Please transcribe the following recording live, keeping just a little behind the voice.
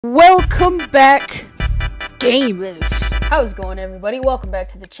Welcome back, gamers. How's it going, everybody? Welcome back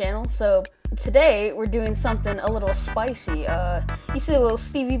to the channel. So today we're doing something a little spicy. You see a little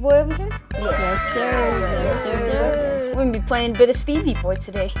Stevie boy over here? Yeah. Yes, sir. Yes, sir. We're gonna be playing a bit of Stevie boy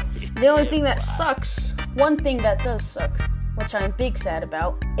today. The only thing that sucks, one thing that does suck, which I'm big sad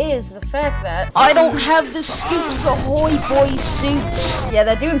about, is the fact that I don't have the SCOOPS AHOY BOYS suits. Yeah,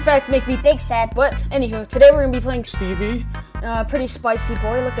 that do in fact make me big sad. But anywho, today we're gonna be playing Stevie. Pretty spicy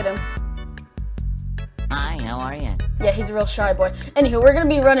boy. Look at him. Hi, how are you? Yeah, he's a real shy boy. Anywho, we're gonna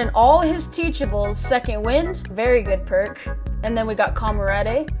be running all his teachables. Second wind, very good perk. And then we got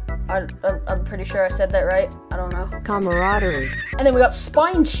camaraderie. I'm pretty sure I said that right. I don't know. Camaraderie. And then we got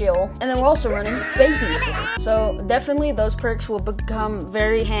spine chill. And then we're also running babysitter. So definitely those perks will become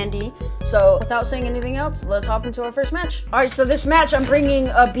very handy. So without saying anything else, let's hop into our first match. All right, so this match I'm bringing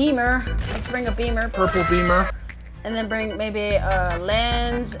a beamer. Let's bring a beamer. Purple beamer. And then bring maybe a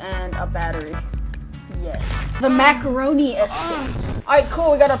lens and a battery. Yes. The macaroni estate. Alright,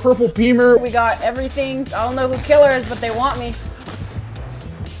 cool. We got a Purple beamer. We got everything. I don't know who killer is, but they want me.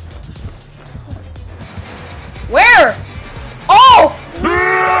 Where? Oh!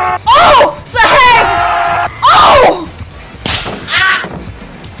 Oh! It's a hag! Oh! Ah!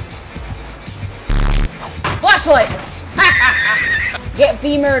 Flashlight! Get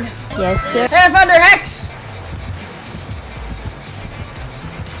beamered. Yes, sir. Hey, I found her hex!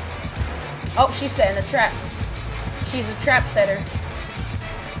 Oh, she's setting a trap. She's a trap setter.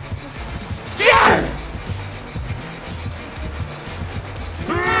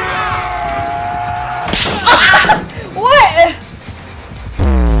 What?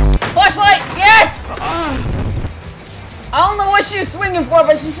 Flashlight, yes! I don't know what she was swinging for,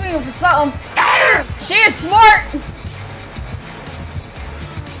 but she's swinging for something. She is smart!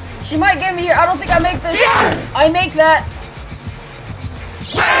 She might get me here. I don't think I make this. I make that.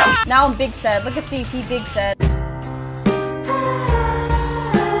 Now I'm big sad. Look and see if he big sad.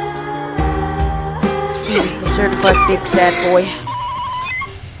 Steve is the certified big sad boy.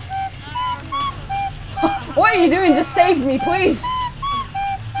 What are you doing? Just save me, please.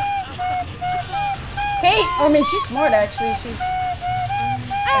 Kate, I mean, she's smart actually. She's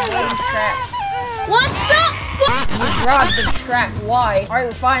avoiding traps. What's up? You dropped the trap. Why? Alright,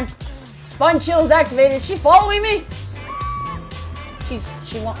 we're fine. Spine chill is activated. Is she following me?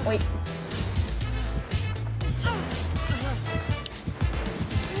 She won't wait.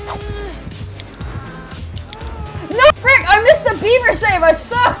 No, frick! I missed the beaver save. I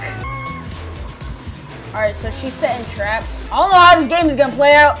suck. All right, so she's setting traps. I don't know how this game is gonna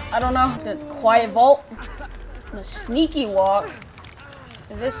play out. I don't know. It's gonna quiet vault. A sneaky walk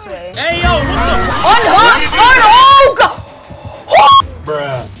this way. Hey yo! Unhook! Oh god!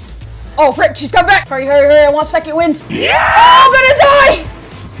 Bruh. Oh frick! She's come back. Hurry, hurry, hurry! I want second wind. Yeah! Oh, I'm gonna die!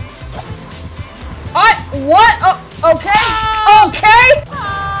 What? Oh, okay. Okay.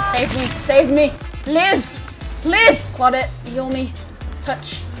 Save me. Save me. Liz. Liz. Claudette, heal me.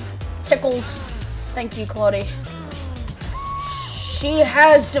 Touch. Tickles. Thank you, Claudie. She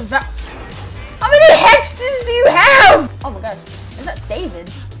has devoured. How many hexes do you have? Oh my god. Is that David?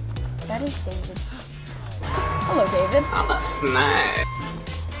 That is David. Hello, David. I'm a snack.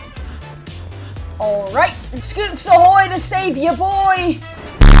 Alright. Scoops ahoy to save you, boy.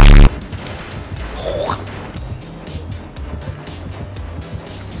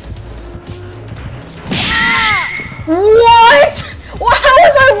 What? Well, how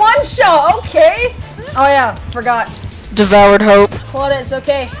was I one shot? Okay. Oh yeah, forgot. Devoured hope. Claudia, it's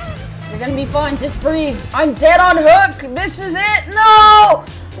okay. You're gonna be fine. Just breathe. I'm dead on hook. This is it. No!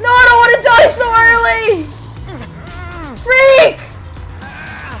 No, I don't want to die so early. Freak!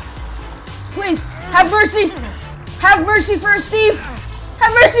 Please, have mercy. Have mercy for Steve.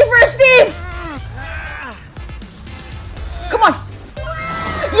 Have mercy for Steve. Come on.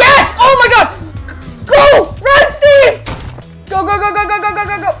 Yes! Oh my god! Go! Run, Steve! Go, go, go, go, go, go, go,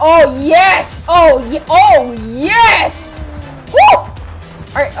 go, go. Oh, yes! Oh, oh, yes! Woo!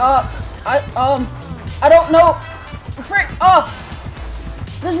 Alright, I don't know. Frick,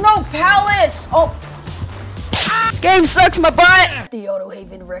 there's no pallets! Oh. This game sucks my butt! The Auto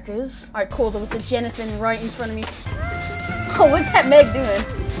Haven Wreckers. Alright, cool. There was a Jonathan right in front of me. Oh, what's that Meg doing?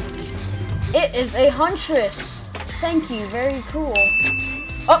 It is a huntress. Thank you. Very cool.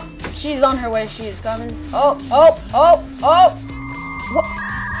 Oh, she's on her way. She is coming. Oh, oh, oh, oh. What?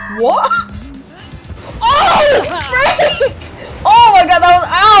 What? Oh, freak! Oh my god, that was,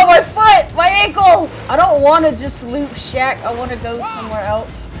 ow, my foot, my ankle. I don't want to just loot shack. I want to go somewhere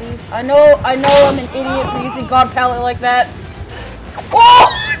else, please. I know I'm an idiot for using God palette like that. Oh!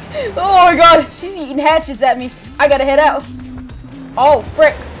 Oh my god, she's eating hatchets at me. I gotta head out. Oh,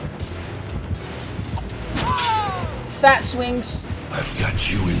 frick. fat swings. I've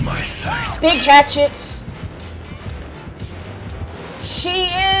got you in my sight. Big hatchets. She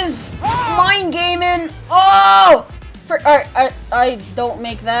is mind gaming. Oh! Alright, I don't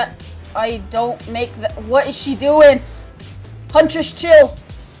make that. I don't make that. What is she doing? Huntress, chill.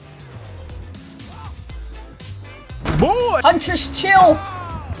 Boy! Huntress, chill.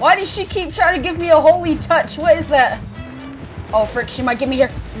 Why does she keep trying to give me a holy touch? What is that? Oh, frick, she might get me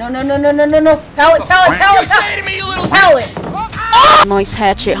here. No, no, no, no, no, no, no. Pallet, pallet, pallet, Say to me, you little pallet. Oh! Nice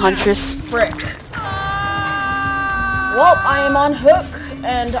hatchet, Huntress. Frick. Well, I am on hook,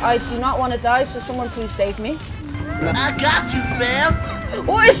 and I do not want to die, so someone please save me. I got you, fam.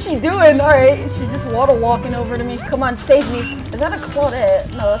 What is she doing? Alright, she's just water walking over to me. Come on, save me. Is that a Claudette?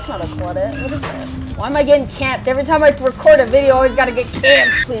 No, that's not a Claudette. What is that? Why am I getting camped? Every time I record a video, I always gotta get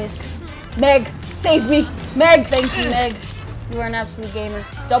camped. Please. Meg, save me. Meg, thank you, Meg. You are an absolute gamer.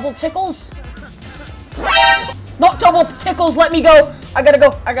 Double tickles? Not double tickles, let me go. I gotta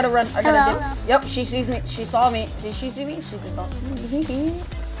go. I gotta run. I gotta do. Yep, she sees me. She saw me. Did she see me? She did not see me.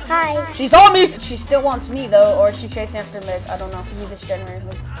 Hi. She saw me! She still wants me though, or is she chasing after Meg? I don't know. Maybe this generator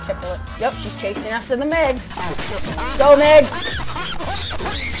will tickle it. Yep, she's chasing after the Meg. Go, Meg!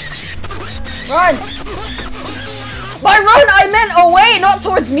 Run! By run, I meant away, not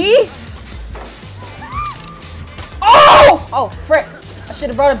towards me! Oh! Oh, frick. I should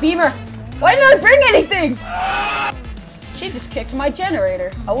have brought a beamer. Why didn't I bring anything? She just kicked my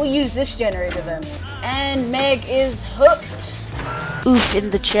generator. I will use this generator then. And Meg is hooked. Oof in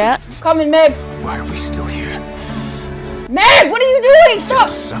the chat. Coming, Meg. Why are we still here? Meg, what are you doing? Stop.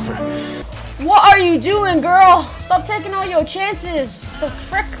 Suffer. What are you doing, girl? Stop taking all your chances. The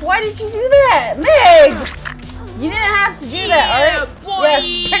frick? Why did you do that? Meg! You didn't have to do that, alright? Yes,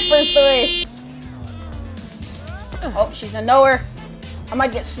 pick burst away. Oh, she's a knower. I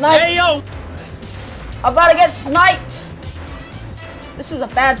might get sniped. Hey, yo! I'm about to get sniped. This is a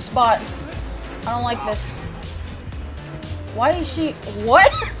bad spot. I don't like this. Why is she...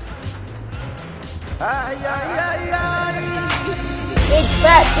 What? Big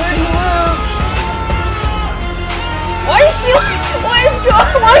fat dirty loops. Why is she like...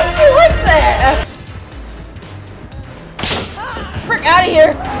 Why is she like that? Frick out of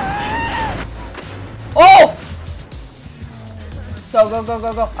here. Oh! Go, go, go,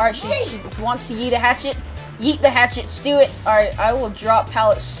 go, go. Alright, she wants to yeet a hatchet. Yeet the hatchets, do it. Alright, I will drop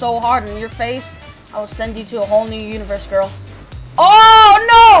pallets so hard in your face. I will send you to a whole new universe, girl. Oh,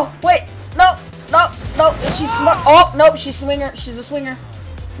 no! Wait, no, no, no. She's smart. Oh, nope, she's a swinger. She's a swinger.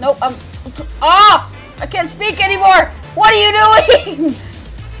 Nope, ah! I can't speak anymore. What are you doing?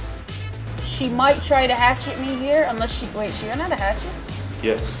 She might try to hatchet me here, unless she, wait, she ran out of hatchets?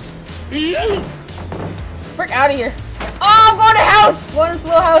 Yes. Frick out of here. Oh, I'm going to house. Going to this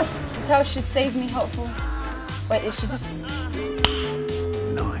little house. This house should save me, hopefully. Wait, is she just...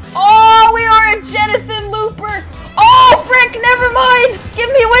 Oh, we are a Jonathan Looper. Oh, frick, never mind. Give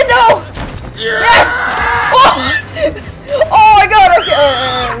me a window. Yes. Oh, oh my god,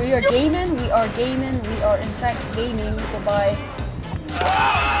 okay. We are gaming. We are gaming. We are, in fact, gaming. Goodbye.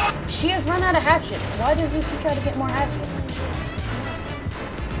 She has run out of hatchets. Why doesn't she try to get more hatchets?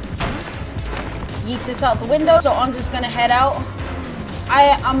 Yeets us out the window, so I'm just gonna head out.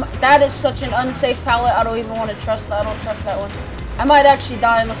 That is such an unsafe pallet. I don't even want to trust that. I don't trust that one. I might actually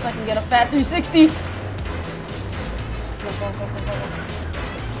die unless I can get a fat 360. Go, go, go, go, go, go.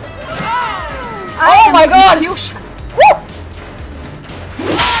 Oh my god! Woo!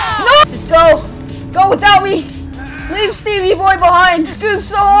 No! Just go. Go without me. Leave Stevie Boy behind.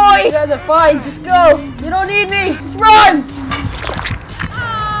 Scoops ahoy! You guys are fine. Just go. You don't need me. Just run.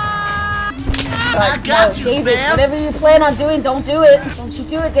 Guys, no, David, whatever you plan on doing, don't do it. Don't you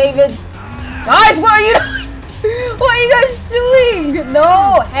do it, David. Guys, what are you doing? What are you guys doing?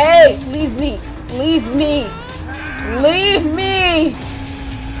 No, hey, leave me. Leave me. Leave me.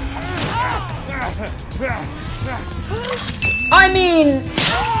 I mean,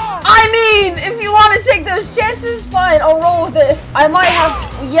 if you want to take those chances, fine, I'll roll with it. I might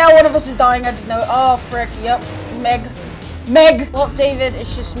have to, yeah, one of us is dying, I just know. Oh, frick, yep, Meg. Well, David,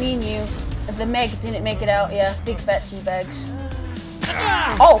 it's just me and you. The Meg didn't make it out, yeah. Big fat tea bags.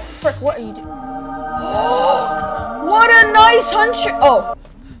 Oh, frick, what are you doing? What a nice hunter! Oh.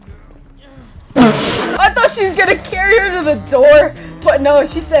 I thought she was gonna carry her to the door, but no,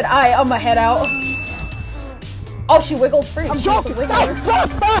 she said, I'm gonna head out. Oh, she wiggled free. I'm joking. Stop!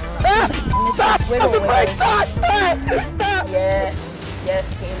 Mrs. Wiggle Wiggles.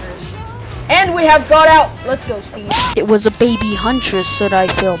 Yes, gamers. And we have got out. Let's go, Steve. It was a baby huntress, so did I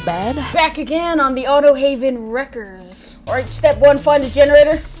feel bad? Back again on the Auto Haven Wreckers. Alright, step one, find a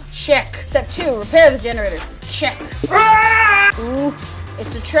generator. Check. Step 2, repair the generator. Check. Ooh,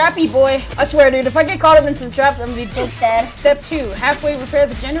 it's a trappy boy. I swear, dude, if I get caught up in some traps, I'm gonna be big sad. Step 2, halfway repair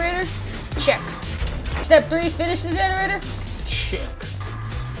the generator. Check. Step 3, finish the generator. Check.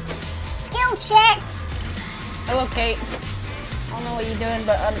 Skill check. Hello, Kate. I don't know what you're doing,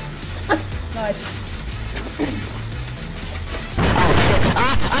 but nice.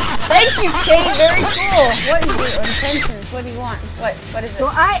 Thank you, Kate. Very cool. What is your intentions? What do you want? What is it? So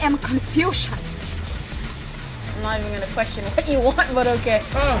I am confusion. I'm not even gonna question what you want, but okay.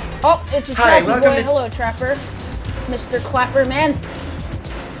 Oh, it's a Hi, trappy welcome boy. to- Hello, Trapper. Mr. Clapper Man.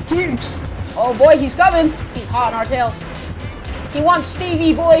 Cheers. Oh boy, he's coming. He's hot on our tails. He wants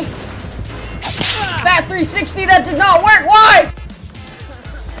Stevie boy. Fat 360, that did not work. Why?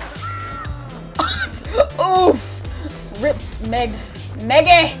 Oof. Rip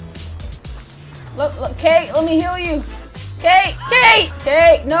Meggy. Look, Kate, let me heal you. Kate,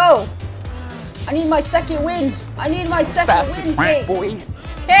 no. I need my second wind. I need my second wind, Kate. Boy.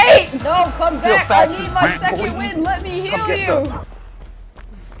 Kate, no, come back. I need fastest my man, second boy. wind. Let me heal Come get you. some.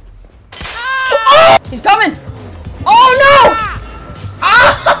 Oh! He's coming. Oh no!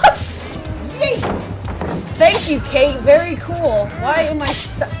 Ah! Yay! Thank you, Kate. Very cool. Why am I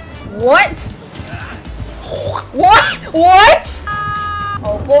stuck? What? What?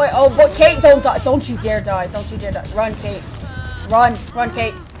 Oh boy, Kate, don't die. Don't you dare die. Don't you dare die. Run, Kate. Run,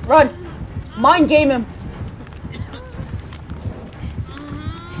 Kate. Run. Mind game him.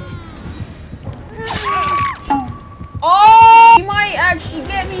 Oh, you might actually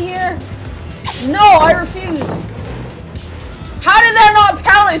get me here. No, I refuse. How did that not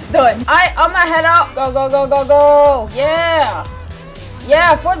palace done? I'm gonna head out. Go.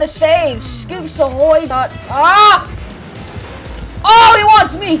 Yeah, for the save. Scoops ahoy. Ah! Oh, he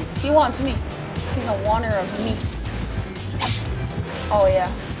wants me. He's a wanter of me. Oh, yeah.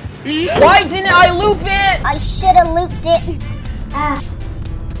 Why didn't I loop it? I should have looped it.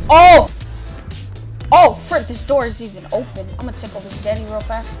 Oh, frick, this door is even open. I'm gonna tickle this Denny real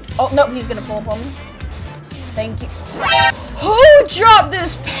fast. Oh, no, he's gonna pull up on me. Thank you. Who dropped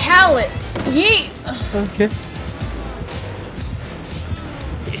this pallet? Yeet. Okay.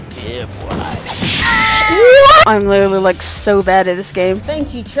 Yeah, boy. What? I'm literally like so bad at this game.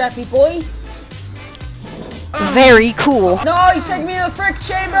 Thank you, trappy boy. Very cool. No, he's taking me to the frick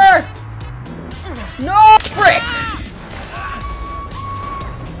chamber. No, frick.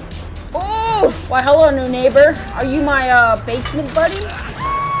 Oof. Why, hello, new neighbor. Are you my basement buddy? You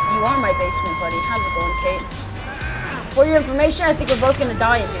are my basement buddy. How's it going, Kate? For your information, I think we're both gonna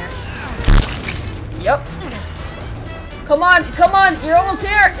die in here. Yep. Come on. You're almost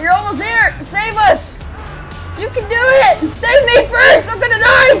here. Save us. You can do it. Save me first. I'm gonna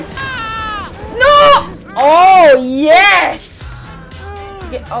die. No. Oh, yes.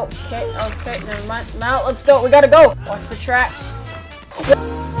 Okay. Never mind. Now, let's go. We gotta go. Watch for traps.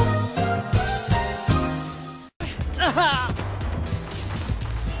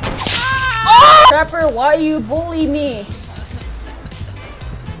 Oh! Trapper, why you bully me?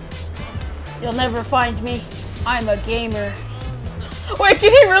 You'll never find me. I'm a gamer. Wait,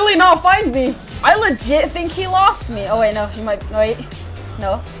 can he really not find me? I legit think he lost me. Oh wait, no, he might, wait.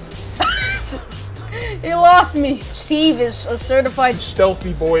 No. He lost me. Steve is a certified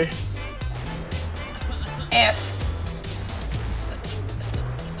Stealthy boy. F.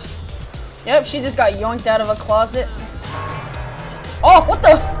 Yep, she just got yoinked out of a closet. Oh, what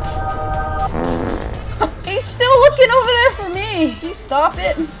the? He's still looking over there for me. Can you stop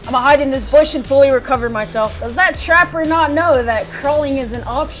it? I'm gonna hide in this bush and fully recover myself. Does that trapper not know that crawling is an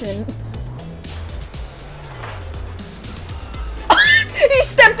option? He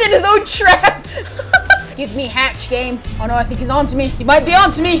stepped in his own trap. Give me hatch game. Oh no, I think he's onto me. He might be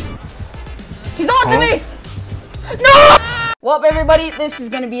onto me. He's onto me. No! Well, everybody, this is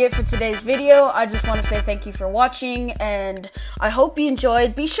going to be it for today's video. I just want to say thank you for watching, and I hope you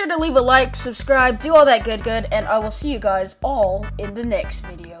enjoyed. Be sure to leave a like, subscribe, do all that good, and I will see you guys all in the next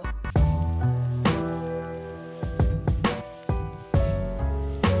video.